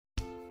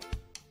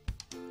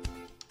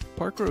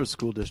Parkrose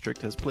School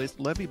District has placed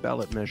levy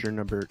ballot measure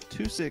number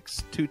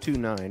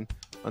 26229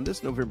 on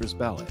this November's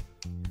ballot.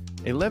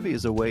 A levy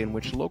is a way in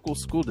which local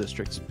school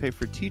districts pay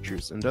for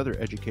teachers and other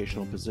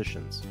educational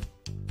positions.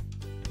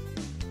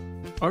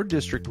 Our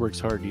district works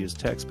hard to use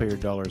taxpayer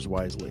dollars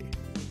wisely.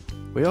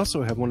 We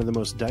also have one of the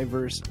most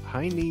diverse,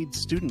 high-need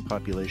student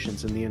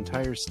populations in the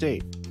entire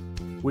state,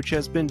 which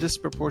has been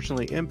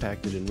disproportionately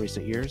impacted in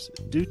recent years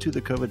due to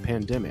the COVID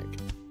pandemic.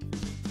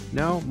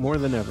 Now, more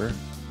than ever,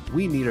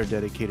 we need our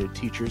dedicated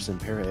teachers and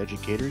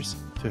paraeducators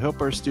to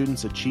help our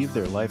students achieve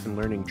their life and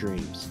learning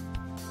dreams.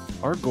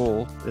 Our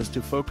goal is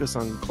to focus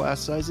on class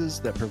sizes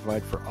that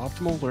provide for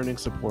optimal learning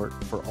support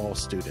for all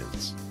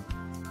students.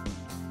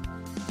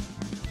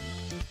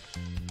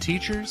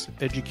 Teachers,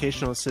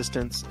 educational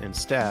assistants, and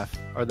staff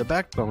are the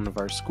backbone of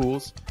our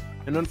schools,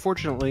 and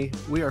unfortunately,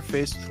 we are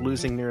faced with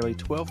losing nearly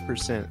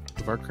 12%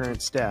 of our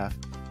current staff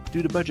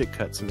due to budget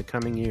cuts in the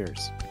coming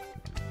years.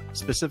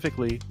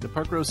 Specifically, the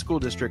Parkrose School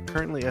District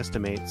currently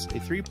estimates a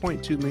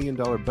 $3.2 million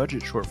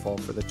budget shortfall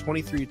for the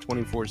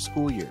 23-24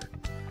 school year,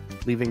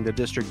 leaving the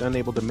district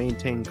unable to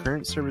maintain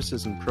current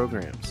services and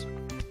programs.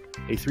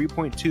 A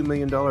 $3.2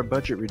 million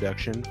budget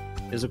reduction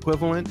is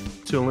equivalent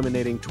to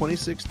eliminating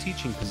 26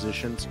 teaching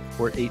positions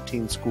for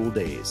 18 school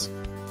days.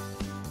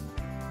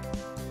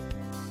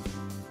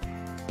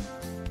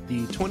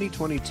 The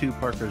 2022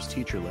 Parkrose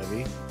Teacher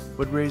Levy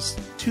would raise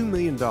 $2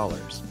 million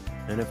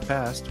and, if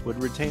passed,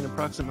 would retain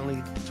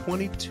approximately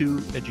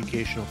 22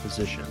 educational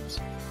positions.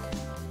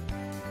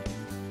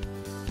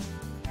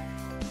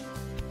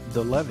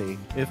 The levy,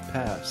 if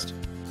passed,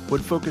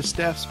 would focus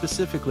staff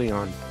specifically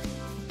on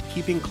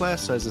keeping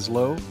class sizes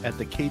low at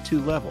the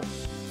K-2 level,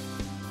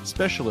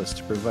 specialists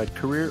to provide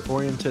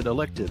career-oriented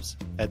electives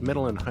at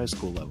middle and high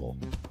school level,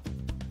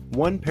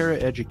 one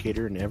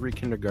paraeducator in every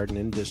kindergarten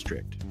in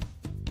district,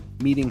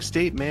 meeting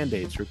state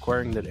mandates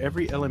requiring that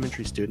every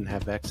elementary student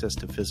have access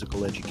to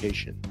physical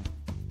education.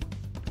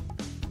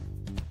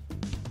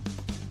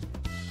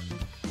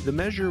 The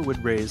measure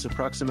would raise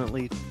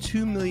approximately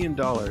 $2 million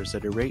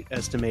at a rate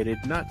estimated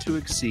not to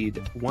exceed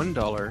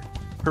 $1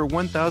 per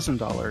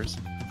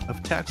 $1,000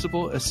 of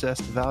taxable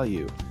assessed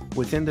value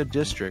within the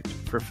district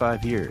for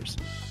 5 years,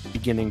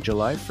 beginning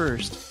July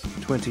 1st,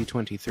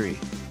 2023.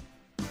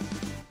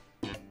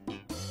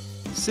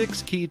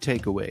 6 key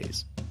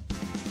takeaways.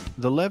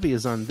 The levy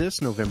is on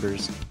this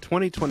November's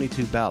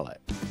 2022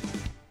 ballot.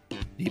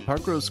 The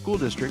Parkrose School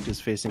District is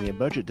facing a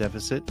budget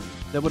deficit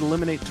that would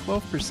eliminate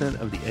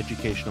 12% of the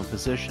educational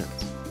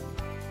positions.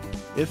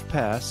 If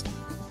passed,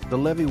 the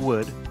levy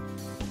would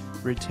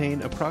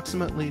retain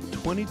approximately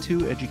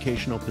 22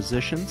 educational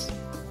positions,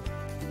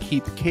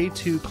 keep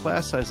K-2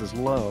 class sizes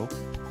low,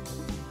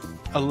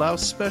 allow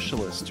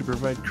specialists to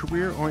provide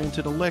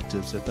career-oriented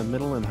electives at the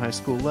middle and high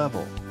school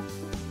level,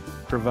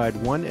 provide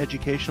one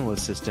educational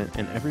assistant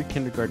in every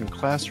kindergarten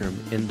classroom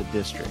in the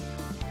district.